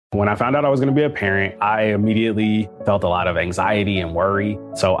When I found out I was going to be a parent, I immediately felt a lot of anxiety and worry.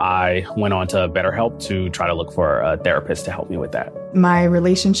 So I went on to BetterHelp to try to look for a therapist to help me with that. My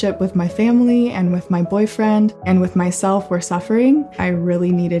relationship with my family and with my boyfriend and with myself were suffering. I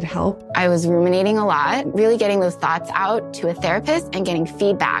really needed help. I was ruminating a lot. Really getting those thoughts out to a therapist and getting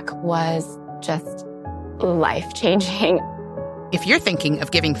feedback was just life-changing. If you're thinking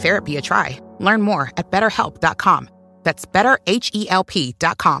of giving therapy a try, learn more at BetterHelp.com. That's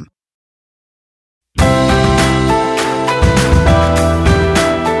BetterHelp.com.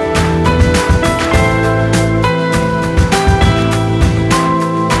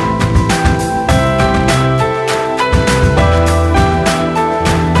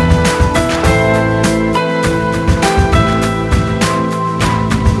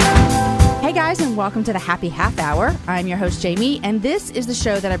 Hey guys, and welcome to the Happy Half Hour. I'm your host, Jamie, and this is the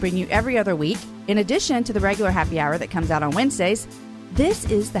show that I bring you every other week. In addition to the regular Happy Hour that comes out on Wednesdays, this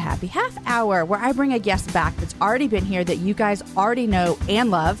is the Happy Half Hour, where I bring a guest back that's already been here that you guys already know and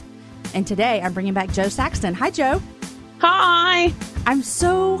love. And today, I'm bringing back Joe Saxton. Hi, Joe. Hi. I'm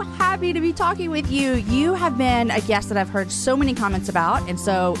so happy to be talking with you. You have been a guest that I've heard so many comments about, and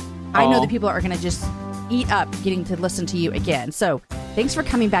so I know that people are going to just eat up getting to listen to you again. So thanks for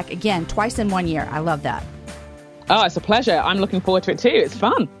coming back again, twice in 1 year. I love that. Oh, it's a pleasure. I'm looking forward to it too. It's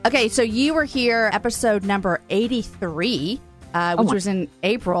fun. Okay, so you were here episode number 83, which was in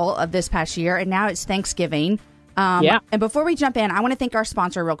April of this past year, and now it's Thanksgiving. And before we jump in, I want to thank our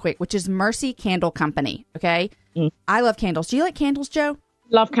sponsor real quick, which is Mercy Candle Company, okay? I love candles. Do you like candles, Joe?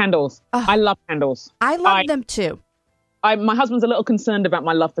 Love candles. I love candles. I love them too. My husband's a little concerned about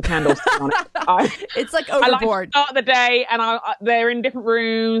my love for candles, to be honest. It's like overboard. I like to start the day, and they're in different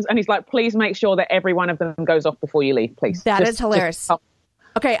rooms, and he's like, please make sure that every one of them goes off before you leave, please. That is hilarious.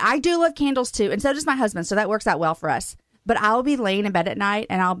 Okay, I do love candles too, and so does my husband, so that works out well for us. But I'll be laying in bed at night,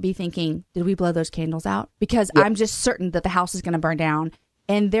 and I'll be thinking, did we blow those candles out? Because I'm just certain that the house is going to burn down.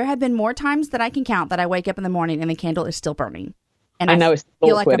 And there have been more times that I can count that I wake up in the morning and the candle is still burning. And I know it's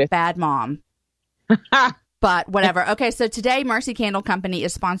feel like a bad mom. But whatever. Okay, so today Mercy Candle Company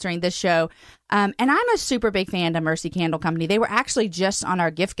is sponsoring this show. And I'm a super big fan of Mercy Candle Company. They were actually just on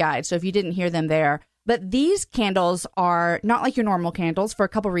our gift guide, so if you didn't hear them there. But these candles are not like your normal candles for a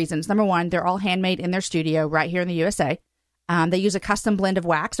couple reasons. Number one, they're all handmade in their studio right here in the USA. They use a custom blend of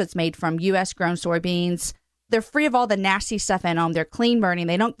wax that's made from U.S.-grown soybeans. They're free of all the nasty stuff in them. They're clean burning.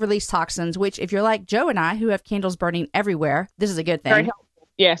 They don't release toxins, which if you're like Joe and I, who have candles burning everywhere, this is a good thing. Very helpful.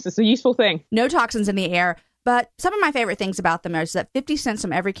 Yes, it's a useful thing. No toxins in the air. But some of my favorite things about them is that 50 cents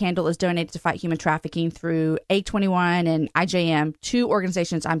from every candle is donated to fight human trafficking through 821 and IJM, two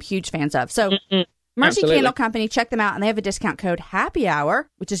organizations I'm huge fans of. So Mercy Candle Company, check them out. And they have a discount code Happy Hour,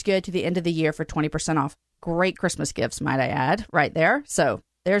 which is good to the end of the year for 20% off. Great Christmas gifts, might I add, right there. So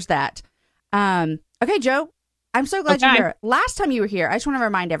there's that. Okay, Joe, I'm so glad you're here. Last time you were here, I just want to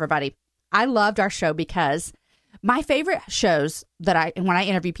remind everybody, I loved our show because my favorite shows that when I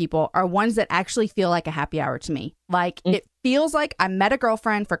interview people are ones that actually feel like a happy hour to me. Like it feels like I met a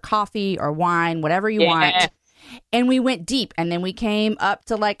girlfriend for coffee or wine, whatever you want. And we went deep, and then we came up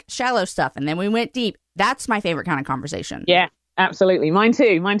to like shallow stuff, and then we went deep. That's my favorite kind of conversation. Yeah, absolutely. Mine too.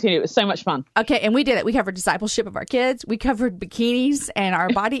 It was so much fun. Okay, and we did it. We covered discipleship of our kids. We covered bikinis and our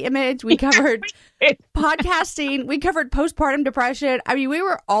body image. We covered podcasting. We covered postpartum depression. I mean, we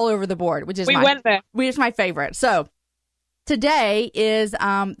were all over the board, which is my favorite. So today is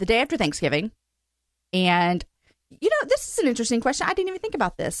the day after Thanksgiving. And, this is an interesting question. I didn't even think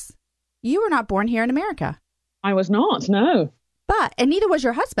about this. You were not born here in America. I was not, no. And neither was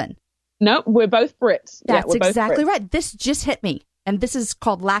your husband. No, we're both Brits. That's exactly right. This just hit me. And this is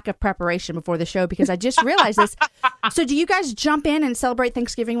called lack of preparation before the show because I just realized this. So do you guys jump in and celebrate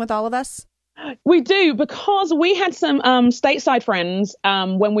Thanksgiving with all of us? We do, because we had some stateside friends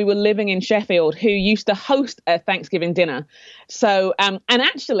when we were living in Sheffield who used to host a Thanksgiving dinner. So, and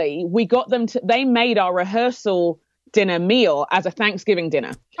actually we got them they made our rehearsal dinner meal as a Thanksgiving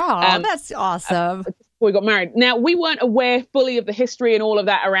dinner. Oh, that's awesome. Before we got married. Now, we weren't aware fully of the history and all of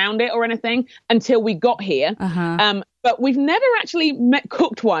that around it or anything until we got here. But we've never actually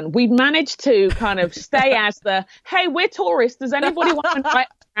cooked one. We've managed to kind of stay as hey, we're tourists. Does anybody want to invite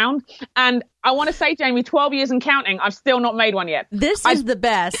us around? And I want to say, Jamie, 12 years and counting, I've still not made one yet. This is the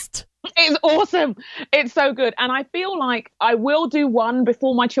best. It's awesome. It's so good. And I feel like I will do one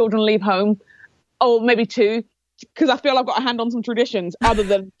before my children leave home, or maybe two, because I feel I've got a hand on some traditions other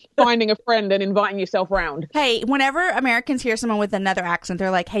than finding a friend and inviting yourself round. Hey, whenever Americans hear someone with another accent,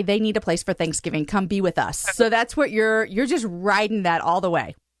 they're like, hey, they need a place for Thanksgiving. Come be with us. So that's what you're just riding that all the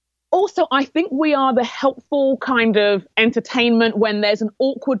way. also, I think we are the helpful kind of entertainment when there's an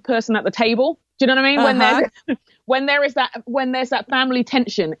awkward person at the table. Do you know what I mean? When there's that family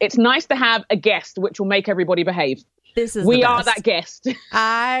tension, it's nice to have a guest which will make everybody behave. We are that guest.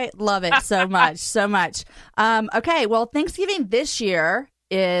 I love it so much, so much. Okay, well, Thanksgiving this year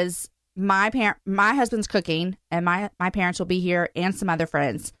is my husband's cooking, and my parents will be here and some other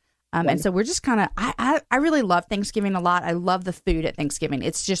friends. And so we're just kind of, I really love Thanksgiving a lot. I love the food at Thanksgiving.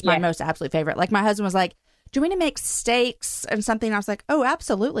 It's just my most absolute favorite. Like my husband was like, do we need to make steaks and something? I was like, oh,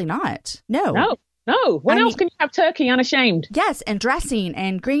 absolutely not. No. When else can you have turkey unashamed? Yes, and dressing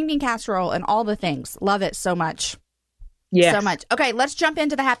and green bean casserole and all the things. Love it so much. Yes. So much. Okay, let's jump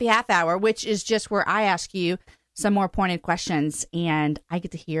into the happy half hour, which is just where I ask you some more pointed questions and I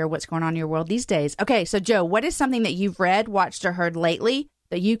get to hear what's going on in your world these days. Okay, so Joe, what is something that you've read, watched, or heard lately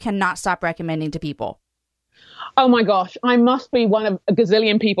that you cannot stop recommending to people? Oh my gosh, I must be one of a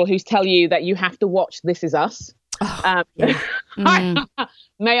gazillion people who tell you that you have to watch This Is Us. Oh, I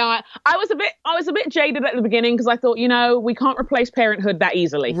was a bit jaded at the beginning because I thought, we can't replace Parenthood that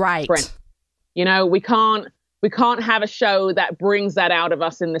easily. Right. Friend. We can't have a show that brings that out of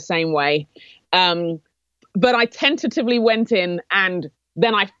us in the same way. But I tentatively went in and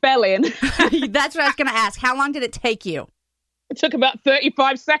then I fell in. That's what I was going to ask. How long did it take you? It took about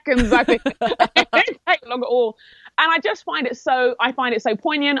 35 seconds, I think. It didn't take long at all. And I just find it so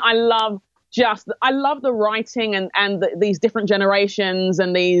poignant. I love the writing and these different generations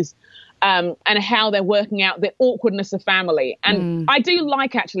and these and how they're working out the awkwardness of family. And I do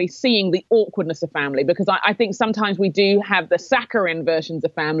like actually seeing the awkwardness of family because I think sometimes we do have the saccharine versions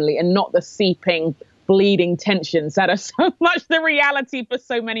of family and not the seeping, bleeding tensions that are so much the reality for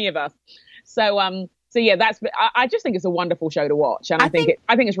so many of us. So yeah, I just think it's a wonderful show to watch, and I think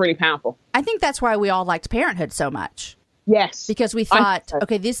it's really powerful. I think that's why we all liked Parenthood so much. Yes, because we thought,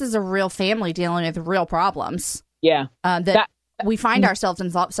 okay, this is a real family dealing with real problems. Yeah, that we find ourselves in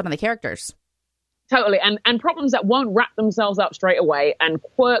some of the characters. Totally, and problems that won't wrap themselves up straight away, and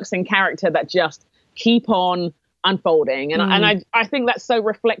quirks in character that just keep on unfolding, and I think that's so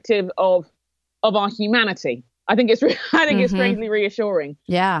reflective of our humanity. I think it's strangely reassuring.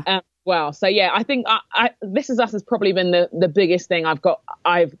 Yeah. Well, so yeah, I think This Is Us has probably been the biggest thing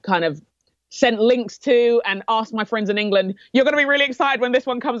I've kind of sent links to and asked my friends in England, you're going to be really excited when this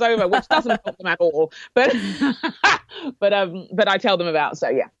one comes over, which doesn't help them at all. But I tell them about. So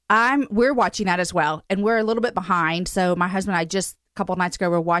yeah, we're watching that as well, and we're a little bit behind. So my husband and I just a couple of nights ago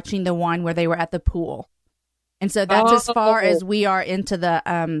were watching the one where they were at the pool, and so that's as far as we are into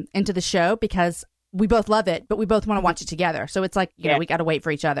the show because we both love it, but we both want to watch it together. So it's like we got to wait for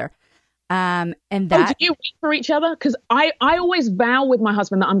each other. And that. Do you wait for each other? Because I always vow with my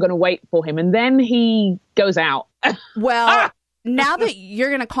husband that I'm going to wait for him, and then he goes out. Well, now that you're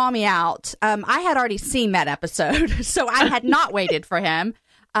going to call me out, I had already seen that episode, so I had not waited for him.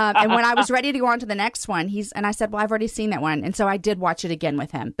 And when I was ready to go on to the next one, I said, well, I've already seen that one. And so I did watch it again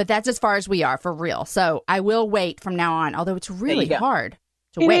with him. But that's as far as we are for real. So I will wait from now on, although it's really hard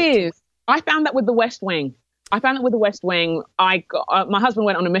to wait. It is. I found that with The West Wing. My husband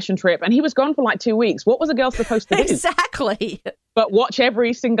went on a mission trip and he was gone for like 2 weeks. What was a girl supposed to do? Exactly. But watch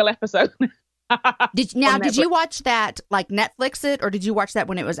every single episode. Did you watch that, like Netflix it, or did you watch that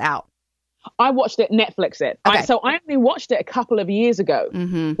when it was out? I watched it Netflix it. Okay. So I only watched it a couple of years ago,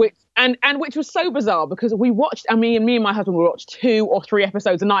 which was so bizarre because me and my husband would watch 2 or 3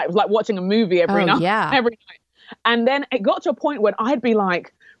 episodes a night. It was like watching a movie every night. Yeah. Every night. And then it got to a point when I'd be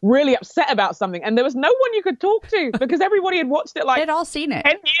like really upset about something and there was no one you could talk to because everybody had watched it they'd all seen it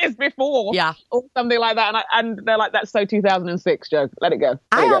 10 years before. Yeah. Or something like that. And they're like, that's so 2006, Joe. Let it go.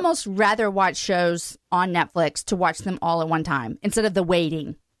 I almost rather watch shows on Netflix to watch them all at one time instead of the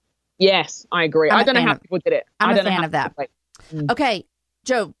waiting. Yes, I agree. I don't know how people did it. I'm a fan of that. Okay,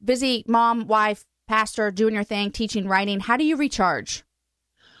 Joe, busy mom, wife, pastor, doing your thing, teaching, writing. How do you recharge?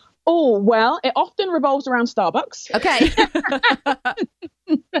 Oh, well, it often revolves around Starbucks. Okay.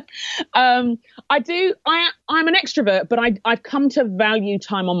 I do. I'm an extrovert, but I've come to value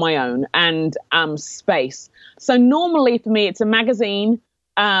time on my own and space. So normally for me, it's a magazine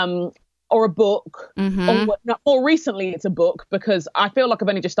or a book. Or more recently, it's a book because I feel like I've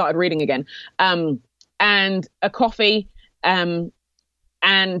only just started reading again. And a coffee.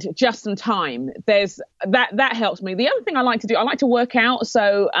 And just some time. There's that helps me. The other thing I like to do, I like to work out.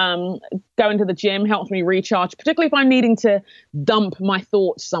 So going to the gym helps me recharge, particularly if I'm needing to dump my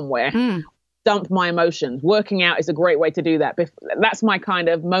thoughts somewhere. dump my emotions. Working out is a great way to do that. That's my kind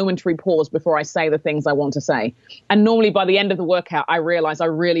of momentary pause before I say the things I want to say. And normally by the end of the workout, I realize I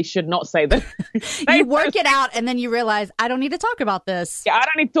really should not say them. You work it out and then you realize, I don't need to talk about this. Yeah, I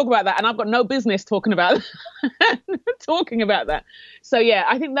don't need to talk about that. And I've got no business talking about that. So yeah,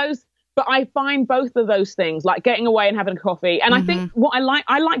 I think but I find both of those things, like getting away and having a coffee. And I think what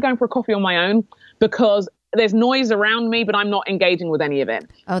I like going for a coffee on my own because there's noise around me, but I'm not engaging with any of it.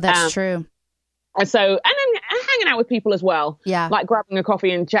 Oh, that's true. And then hanging out with people as well. Yeah. Like grabbing a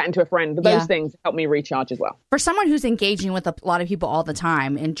coffee and chatting to a friend. Those things help me recharge as well. For someone who's engaging with a lot of people all the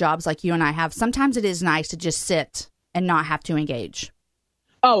time in jobs like you and I have, sometimes it is nice to just sit and not have to engage.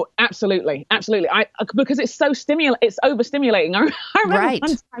 Oh, absolutely. Absolutely. Because it's so it's overstimulating. I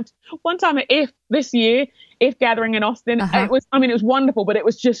remember one time this year, gathering in Austin, it was wonderful, but it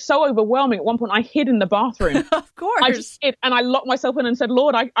was just so overwhelming. At one point I hid in the bathroom. Of course. I just hid and I locked myself in and said,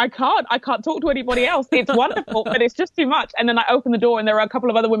 Lord, I can't talk to anybody else. It's wonderful, but it's just too much. And then I opened the door and there were a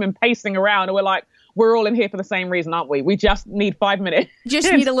couple of other women pacing around and we're like, we're all in here for the same reason, aren't we? We just need 5 minutes.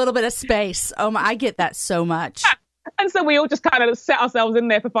 Just need a little bit of space. Oh my, I get that so much. And so we all just kind of set ourselves in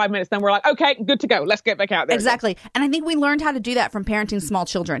there for 5 minutes. Then we're like, okay, good to go. Let's get back out there. Exactly. And I think we learned how to do that from parenting small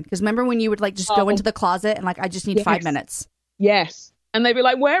children. Because remember when you would like just go into the closet and like, I just need 5 minutes. Yes. And they'd be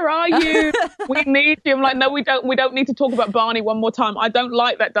like, where are you? We need you. I'm like, no, we don't. We don't need to talk about Barney one more time. I don't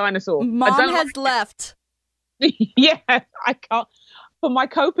like that dinosaur. Mom has left. Yeah, I can't. For my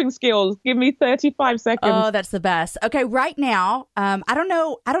coping skills, give me 35 seconds. Oh, that's the best. Okay, right now, I don't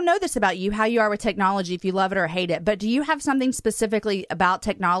know this about you, how you are with technology, if you love it or hate it, but do you have something specifically about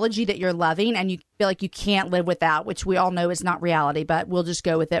technology that you're loving and you feel like you can't live without, which we all know is not reality, but we'll just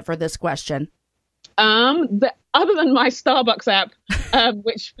go with it for this question. Other than my Starbucks app,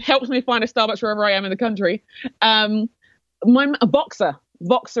 which helps me find a Starbucks wherever I am in the country, a Boxer.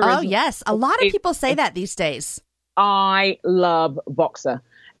 Oh, yes. A lot of people say that these days. I love Boxer.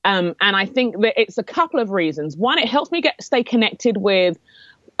 And I think that it's a couple of reasons. One, it helps me stay connected with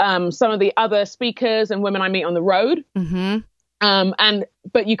some of the other speakers and women I meet on the road. Mm-hmm.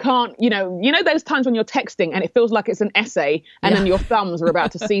 But you can't, you know those times when you're texting and it feels like it's an essay and then your thumbs are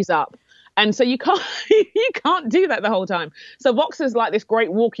about to seize up. And so you can't do that the whole time. So Voxer's like this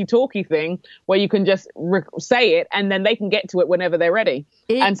great walkie-talkie thing where you can just say it and then they can get to it whenever they're ready.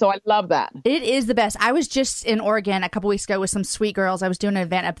 And so I love that. It is the best. I was just in Oregon a couple weeks ago with some sweet girls. I was doing an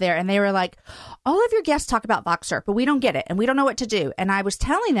event up there and they were like, all of your guests talk about Voxer, but we don't get it and we don't know what to do. And I was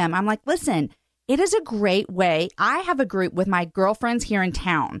telling them, I'm like, listen, it is a great way. I have a group with my girlfriends here in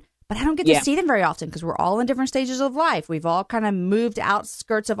town. But I don't get to see them very often because we're all in different stages of life. We've all kind of moved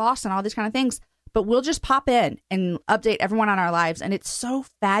outskirts of Austin, all these kind of things. But we'll just pop in and update everyone on our lives. And it's so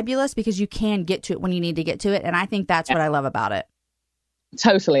fabulous because you can get to it when you need to get to it. And I think that's what I love about it.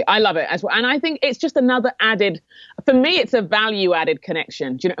 Totally. I love it as well. And I think it's just another for me, it's a value added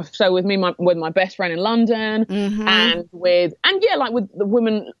connection. Do you know, so with me, with my best friend in London and with the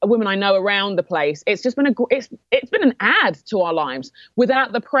women I know around the place, it's just been it's been an add to our lives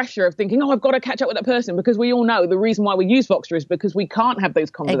without the pressure of thinking, oh, I've got to catch up with that person, because we all know the reason why we use Voxer is because we can't have those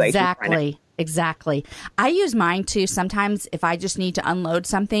conversations. Exactly. I use mine too. Sometimes if I just need to unload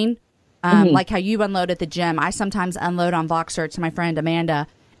something, like how you unload at the gym, I sometimes unload on Voxer to my friend Amanda.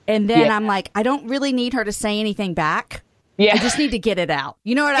 And then I'm like, I don't really need her to say anything back. Yeah. I just need to get it out.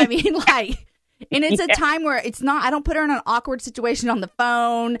 You know what I mean? And it's a time where I don't put her in an awkward situation on the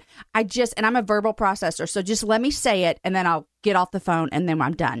phone. And I'm a verbal processor. So just let me say it and then I'll get off the phone and then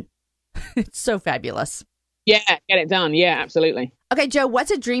I'm done. It's so fabulous. Yeah. Get it done. Yeah, absolutely. Okay, Joe, what's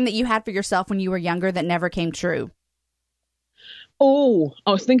a dream that you had for yourself when you were younger that never came true? Oh,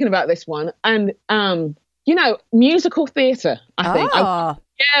 I was thinking about this one. And, musical theatre, I think.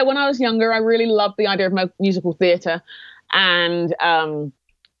 When I was younger, I really loved the idea of musical theatre. And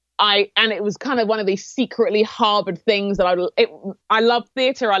it was kind of one of these secretly harbored things that I love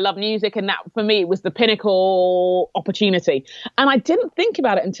theatre, I love music. And that, for me, was the pinnacle opportunity. And I didn't think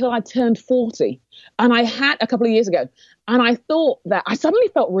about it until I turned 40. And I had a couple of years ago. And I thought that I suddenly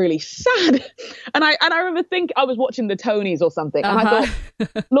felt really sad. And I remember I was watching the Tonys or something. And I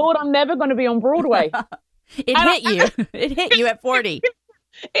thought, Lord, I'm never going to be on Broadway. It hit you at 40.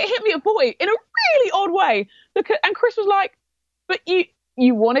 It hit me at 40 in a really odd way. And Chris was like, but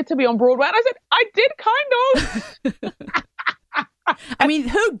you wanted to be on Broadway? And I said, I did kind of. I mean,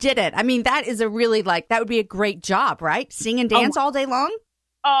 who didn't? I mean, that is that would be a great job, right? Sing and dance all day long?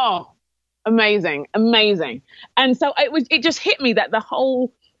 Oh, amazing. And so it just hit me that the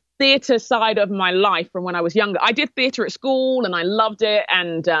whole theatre side of my life from when I was younger, I did theatre at school and I loved it.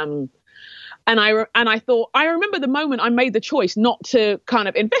 And And I thought, I remember the moment I made the choice not to kind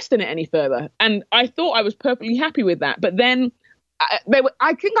of invest in it any further. And I thought I was perfectly happy with that. But then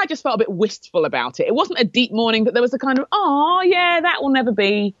I think I just felt a bit wistful about it. It wasn't a deep mourning, but there was a kind of, oh, yeah, that will never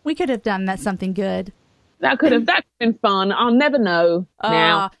be. We could have done that something good. That could have been fun. I'll never know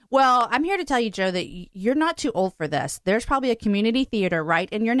now. Well, I'm here to tell you, Joe, that you're not too old for this. There's probably a community theater right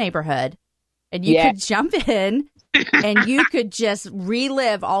in your neighborhood, and you could jump in and you could just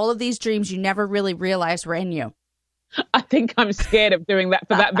relive all of these dreams you never really realized were in you. I think I'm scared of doing that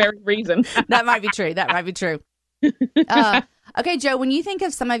for that very reason. That might be true. That might be true. Okay, Joe, when you think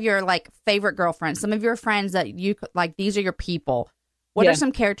of some of your like favorite girlfriends, some of your friends that you like, these are your people. What are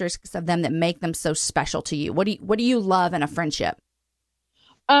some characteristics of them that make them so special to you? What do you love in a friendship?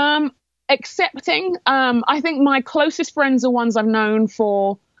 Accepting. I think my closest friends are ones I've known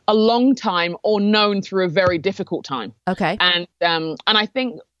for a long time or known through a very difficult time. Okay. And I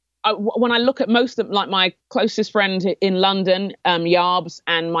think when I look at most of like my closest friend in London, Yarbs,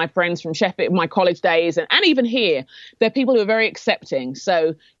 and my friends from Sheffield, my college days, and even here, they're people who are very accepting.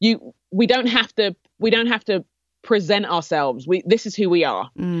 So we don't have to present ourselves. This is who we are.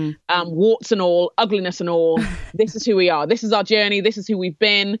 Warts and all, ugliness and all. This is who we are. This is our journey. This is who we've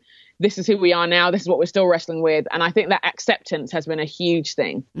been. This is who we are now. This is what we're still wrestling with. And I think that acceptance has been a huge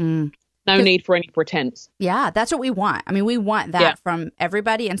thing. No need for any pretense. Yeah, that's what we want. I mean, we want that from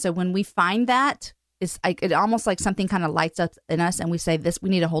everybody. And so when we find that, it's like, it almost like something kind of lights up in us and we say, we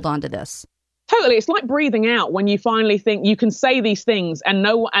need to hold on to this. Totally. It's like breathing out when you finally think you can say these things and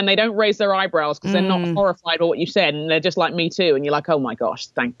they don't raise their eyebrows because they're not horrified by what you said. And they're just like, me too. And you're like, oh my gosh,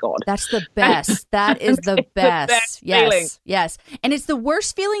 thank God. That's the best. That is the best. The best feeling. Yes. And it's the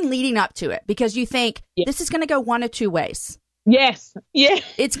worst feeling leading up to it because you think this is going to go one of two ways. Yes. Yeah.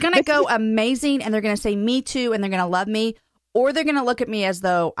 It's going to go amazing and they're going to say me too and they're going to love me, or they're going to look at me as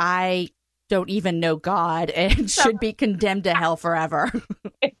though I don't even know God and should be condemned to hell forever.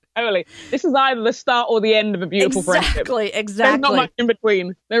 Totally. This is either the start or the end of a beautiful friendship. Exactly. There's not much in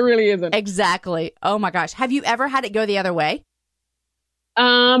between. There really isn't. Exactly. Oh my gosh. Have you ever had it go the other way?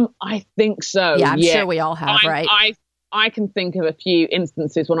 I think so. Yeah, I'm sure we all have, right? I can think of a few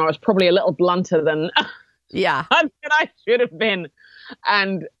instances when I was probably a little blunter than I should have been.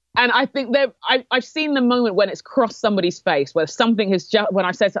 And I think that I've seen the moment when it's crossed somebody's face, where something has just, when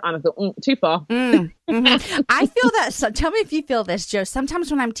I said something, I thought, too far. I feel that. So tell me if you feel this, Joe.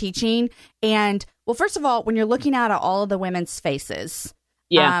 Sometimes when I'm teaching and, well, first of all, when you're looking out at all of the women's faces,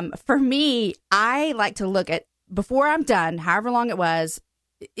 for me, I like to look at, before I'm done, however long it was,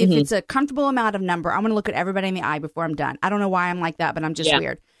 if it's a comfortable amount of number, I'm going to look at everybody in the eye before I'm done. I don't know why I'm like that, but I'm just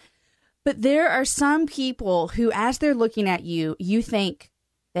weird. But there are some people who, as they're looking at you, you think,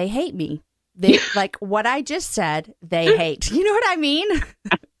 they hate me. They like what I just said, they hate. You know what I mean?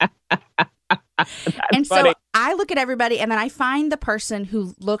 And funny. So I look at everybody and then I find the person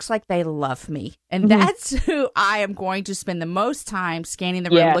who looks like they love me. And that's who I am going to spend the most time scanning the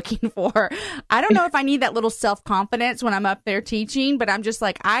room looking for. I don't know if I need that little self-confidence when I'm up there teaching, but I'm just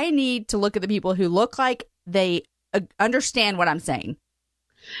like, I need to look at the people who look like they understand what I'm saying.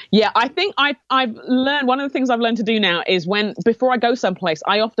 Yeah, I think I've learned, one of the things I've learned to do now is before I go someplace,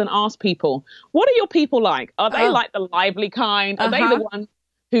 I often ask people, what are your people like? Are they like the lively kind? Are they the one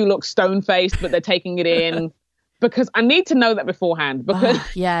who looks stone-faced, but they're taking it in? Because I need to know that beforehand. Because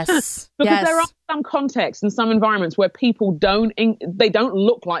because there are some contexts and some environments where people don't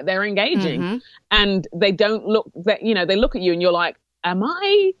look like they're engaging, and they don't look that, they look at you and you're like, Am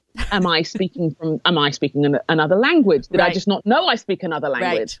I speaking another language? Did I just not know I speak another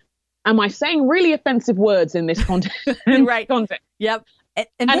language? Am I saying really offensive words in this context? Context. Yep. And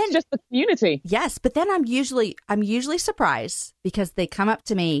then, it's just the community. Yes, but then I'm usually surprised because they come up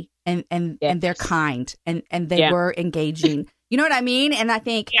to me and they're kind and they were engaging. You know what I mean? And I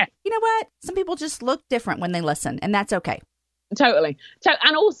think, you know what? Some people just look different when they listen, and that's okay. Totally.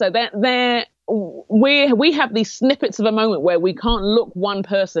 And also, we have these snippets of a moment where we can't look one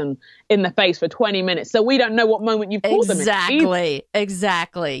person in the face for 20 minutes. So we don't know what moment you've called them in.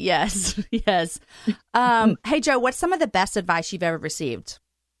 Exactly. Yes. Yes. Hey, Joe, what's some of the best advice you've ever received?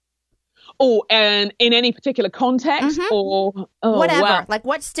 Oh, and in any particular context or whatever. Well. Like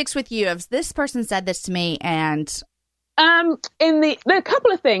what sticks with you? If this person said this to me and... there are a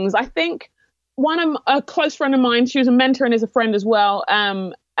couple of things. I think a close friend of mine, she was a mentor and is a friend as well.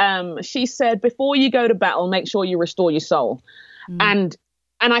 She said, before you go to battle, make sure you restore your soul. And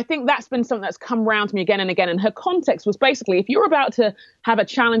I think that's been something that's come around to me again and again. And her context was basically, if you're about to have a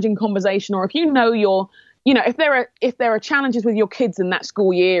challenging conversation, or if you know if there are challenges with your kids in that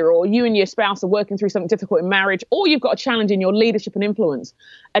school year, or you and your spouse are working through something difficult in marriage, or you've got a challenge in your leadership and influence,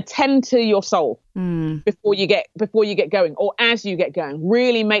 attend to your soul before you get going, or as you get going.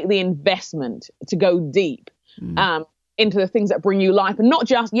 Really make the investment to go deep into the things that bring you life, and not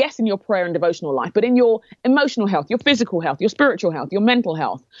just in your prayer and devotional life, but in your emotional health, your physical health, your spiritual health, your mental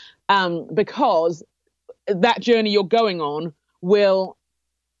health, because that journey you're going on will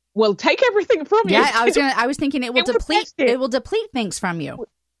take everything from you. Yeah, I was thinking it will deplete things from you.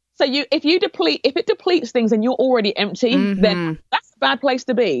 So if it depletes things and you're already empty, then that's a bad place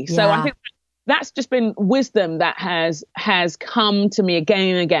to be. Yeah. So I think that's just been wisdom that has come to me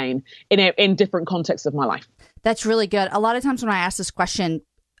again and again in different contexts of my life. That's really good. A lot of times when I ask this question,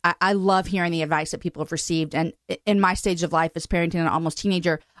 I love hearing the advice that people have received. And in my stage of life as parenting and almost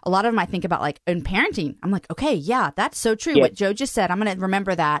teenager, a lot of them I think about like in parenting. I'm like, okay, yeah, that's so true. Yeah. What Joe just said, I'm going to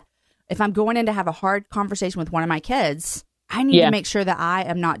remember that. If I'm going in to have a hard conversation with one of my kids, I need to make sure that I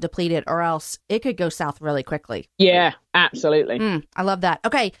am not depleted, or else it could go south really quickly. Yeah, absolutely. I love that.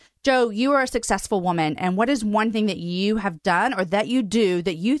 Okay, Joe, you are a successful woman. And what is one thing that you have done or that you do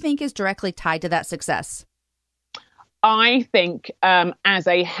that you think is directly tied to that success? I think as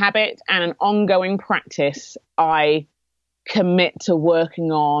a habit and an ongoing practice, I commit to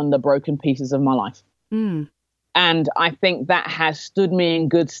working on the broken pieces of my life. And I think that has stood me in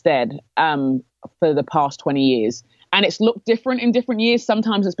good stead for the past 20 years. And it's looked different in different years.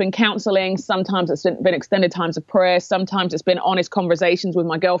 Sometimes it's been counseling. Sometimes it's been extended times of prayer. Sometimes it's been honest conversations with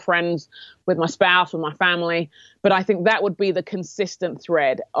my girlfriends, with my spouse, with my family. But I think that would be the consistent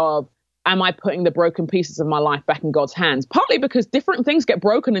thread of, am I putting the broken pieces of my life back in God's hands? Partly because different things get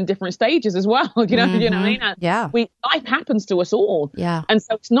broken in different stages as well. You know what I mean? Yeah. Life happens to us all. Yeah. And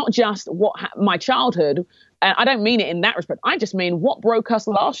so it's not just my childhood. And I don't mean it in that respect. I just mean what broke us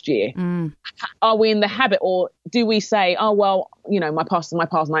last year. Are we in the habit, or do we say, oh, well, my past is my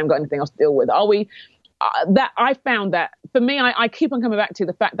past and I haven't got anything else to deal with? Are we that I found that for me, I keep on coming back to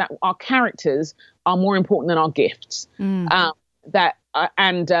the fact that our characters are more important than our gifts.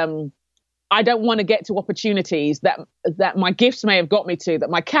 I don't want to get to opportunities that my gifts may have got me to, that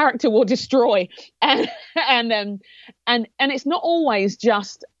my character will destroy. And it's not always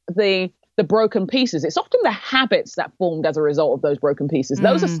just the broken pieces. It's often the habits that formed as a result of those broken pieces.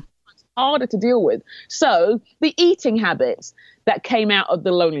 Those are sometimes harder to deal with. So the eating habits that came out of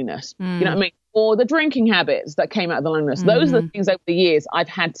the loneliness, you know what I mean? Or the drinking habits that came out of the loneliness. Those are the things over the years I've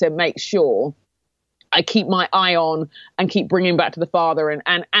had to make sure I keep my eye on and keep bringing back to the Father.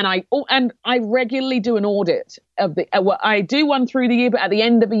 And I regularly do an audit of I do one through the year, but at the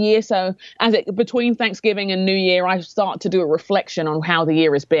end of the year, so between Thanksgiving and New Year, I start to do a reflection on how the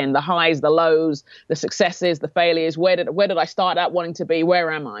year has been, the highs, the lows, the successes, the failures. Where did I start out wanting to be?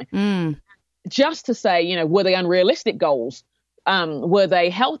 Where am I? Just to say, were they unrealistic goals? Were they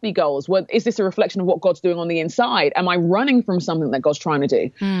healthy goals? Is this a reflection of what God's doing on the inside? Am I running from something that God's trying to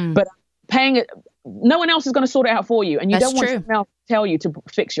do? But paying it. No one else is going to sort it out for you, and you don't want someone else to tell you to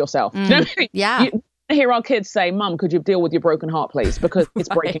fix yourself. You know what I mean? Yeah. You hear our kids say, "Mum, could you deal with your broken heart, please?" Because it's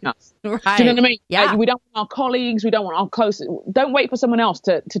breaking us. Right. Do you know what I mean? Yeah. We don't want our colleagues, we don't want our close. Don't wait for someone else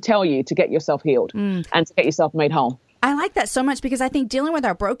to tell you to get yourself healed and to get yourself made whole. I like that so much, because I think dealing with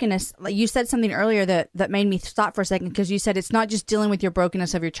our brokenness, like you said something earlier that made me stop for a second, because you said it's not just dealing with your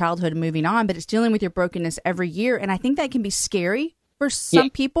brokenness of your childhood and moving on, but it's dealing with your brokenness every year. And I think that can be scary for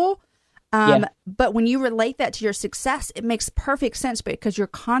some people. But when you relate that to your success, it makes perfect sense, because you're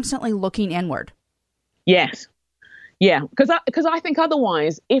constantly looking inward. Yes. Yeah. Because I think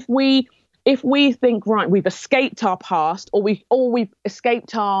otherwise, if we think, right, we've escaped our past, or we've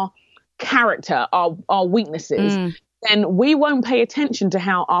escaped our character, our weaknesses, then we won't pay attention to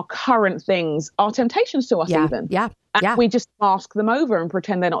how our current things are temptations to us even. And we just mask them over and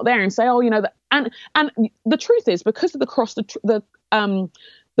pretend they're not there and say, oh, and the truth is, because of the cross,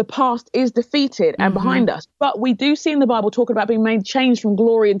 the past is defeated and behind us. But we do see in the Bible talking about being made changed from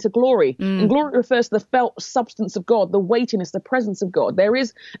glory into glory. And glory refers to the felt substance of God, the weightiness, the presence of God. There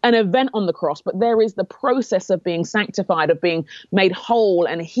is an event on the cross, but there is the process of being sanctified, of being made whole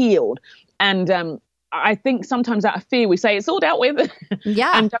and healed. And I think sometimes out of fear, we say it's all dealt with.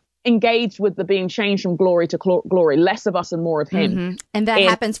 And don't engage with the being changed from glory to glory, less of us and more of him. And that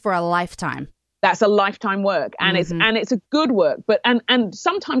happens for a lifetime. That's a lifetime work, and it's a good work. But and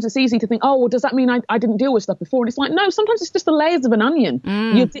sometimes it's easy to think, oh, well, does that mean I didn't deal with stuff before? And it's like, no, sometimes it's just the layers of an onion.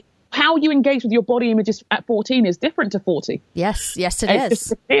 How you engage with your body images at 14 is different to 40. Yes, it it's is.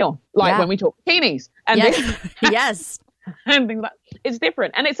 Just a feel like when we talk bikinis. And yes. and things like it's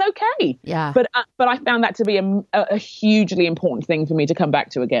different and it's okay. Yeah. But I found that to be a hugely important thing for me to come back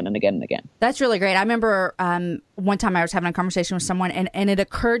to again and again and again. That's really great. I remember one time I was having a conversation with someone and it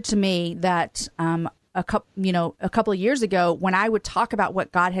occurred to me that a couple of years ago when I would talk about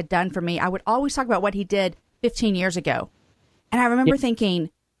what God had done for me, I would always talk about what he did 15 years ago. And I remember thinking,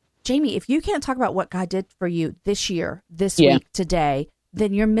 Jamie, if you can't talk about what God did for you this year, this week, today,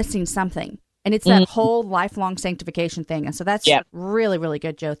 then you're missing something. And it's that whole lifelong sanctification thing. And so that's really, really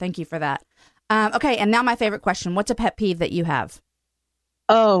good, Joe. Thank you for that. Okay. And now my favorite question. What's a pet peeve that you have?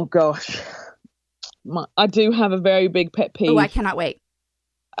 Oh, gosh. I do have a very big pet peeve. Oh, I cannot wait.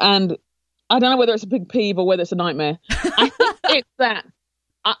 And I don't know whether it's a big peeve or whether it's a nightmare. I think it's that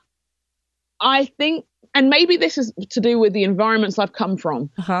I think, and maybe this is to do with the environments I've come from.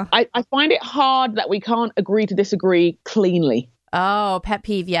 I find it hard that we can't agree to disagree cleanly. Oh, pet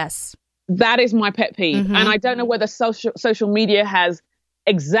peeve. Yes. That is my pet peeve. And I don't know whether social media has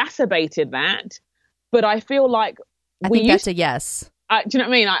exacerbated that, but I feel like I think that's a yes. Do you know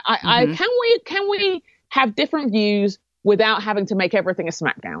what I mean? Can we have different views without having to make everything a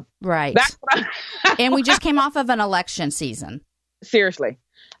smackdown? Right. That's what and we just came off of an election season. Seriously.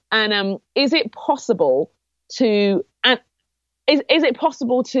 And is it possible to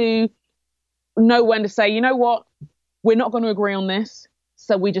know when to say, you know what, we're not going to agree on this,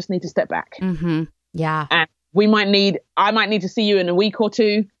 so we just need to step back. Yeah. And I might need to see you in a week or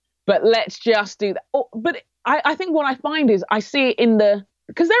two, but let's just do that. But I think what I find is I see it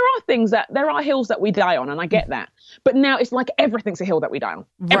because there are hills that we die on, and I get that. But now it's like everything's a hill that we die on.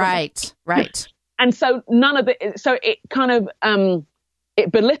 Everything. Right. And so it kind of,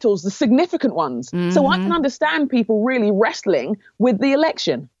 it belittles the significant ones. So I can understand people really wrestling with the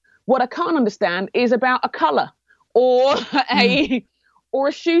election. What I can't understand is about a color or a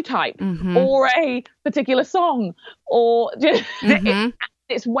shoe type or a particular song or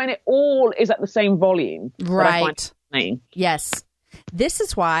it's when it all is at the same volume. Right. Yes. This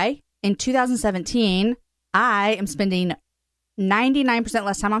is why in 2017, I am spending 99%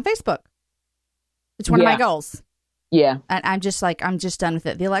 less time on Facebook. It's one of my goals. Yeah. And I'm just done with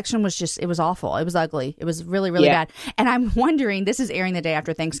it. The election was it was awful. It was ugly. It was really, really bad. And I'm wondering, this is airing the day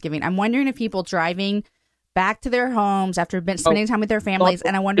after Thanksgiving. I'm wondering if people driving back to their homes after spending time with their families,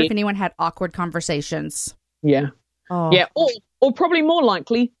 and I wonder if anyone had awkward conversations. Yeah. Oh. Yeah. Or probably more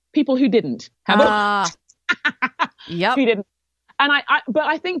likely, people who didn't. Yep. Who didn't. And but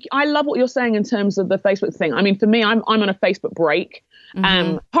I think I love what you're saying in terms of the Facebook thing. I mean, for me, I'm on a Facebook break,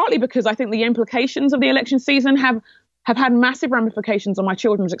 partly because I think the implications of the election season have had massive ramifications on my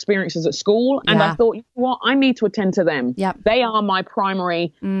children's experiences at school. And I thought, you know what, I need to attend to them. Yep. They are my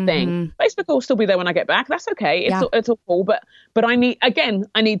primary thing. Facebook will still be there when I get back. That's okay. It's all cool. But I need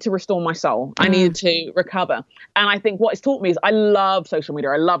to restore my soul. I need to recover. And I think what it's taught me is I love social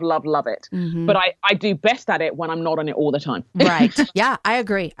media. I love it. But I do best at it when I'm not on it all the time. Right. Yeah, I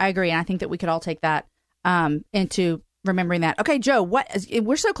agree. And I think that we could all take that into remembering that. Okay, Joe,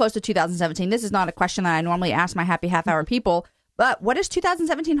 we're so close to 2017. This is not a question that I normally ask my happy half hour people, but what does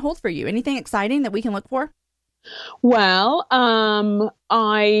 2017 hold for you? Anything exciting that we can look for? Well,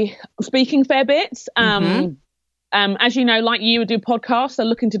 I speaking fair bits. As you know, like you would do podcasts, so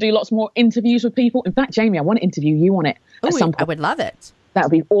looking to do lots more interviews with people. In fact, Jamie, I want to interview you on it at some point. I would love it. That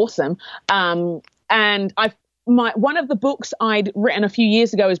would be awesome. And one of the books I'd written a few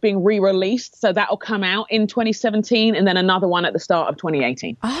years ago is being re-released, so that'll come out in 2017, and then another one at the start of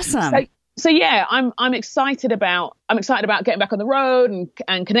 2018. Awesome. So yeah, I'm excited about getting back on the road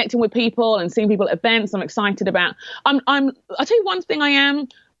and connecting with people and seeing people at events. I'm excited about. I'll tell you one thing I am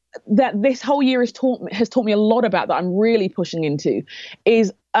that this whole year has taught me a lot about that I'm really pushing into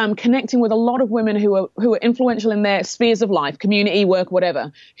is connecting with a lot of women who are influential in their spheres of life, community work,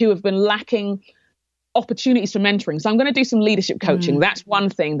 whatever, who have been lacking opportunities for mentoring. So I'm going to do some leadership coaching. That's one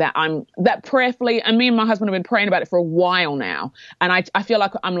thing that prayerfully, and me and my husband have been praying about it for a while now. And I feel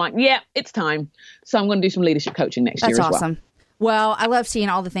like I'm like, yeah, it's time. So I'm going to do some leadership coaching next year as well. That's awesome. Well, I love seeing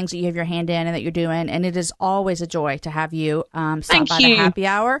all the things that you have your hand in and that you're doing. And it is always a joy to have you stop by the happy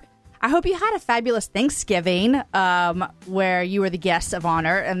hour. I hope you had a fabulous Thanksgiving where you were the guest of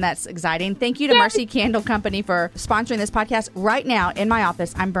honor, and that's exciting. Thank you to Mercy Candle Company for sponsoring this podcast. Right now, in my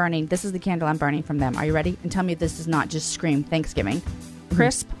office, I'm burning. This is the candle I'm burning from them. Are you ready? And tell me this does not just scream Thanksgiving.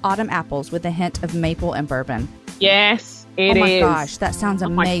 Crisp autumn apples with a hint of maple and bourbon. Yes, it is. Oh my gosh, that sounds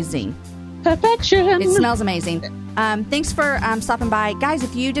amazing. Perfection. It smells amazing. Thanks for stopping by. Guys,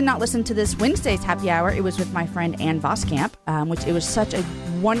 if you did not listen to this Wednesday's happy hour, it was with my friend Ann Voskamp, which it was such a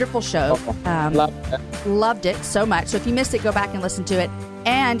wonderful show. Loved it so much. So if you missed it, go back and listen to it.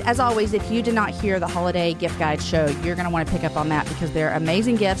 And as always, if you did not hear the holiday gift guide show, you're going to want to pick up on that because they're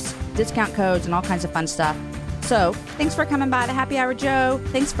amazing gifts, discount codes, and all kinds of fun stuff. So thanks for coming by the Happy Hour, Joe.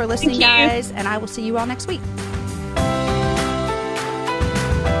 Thanks for listening, guys. And I will see you all next week.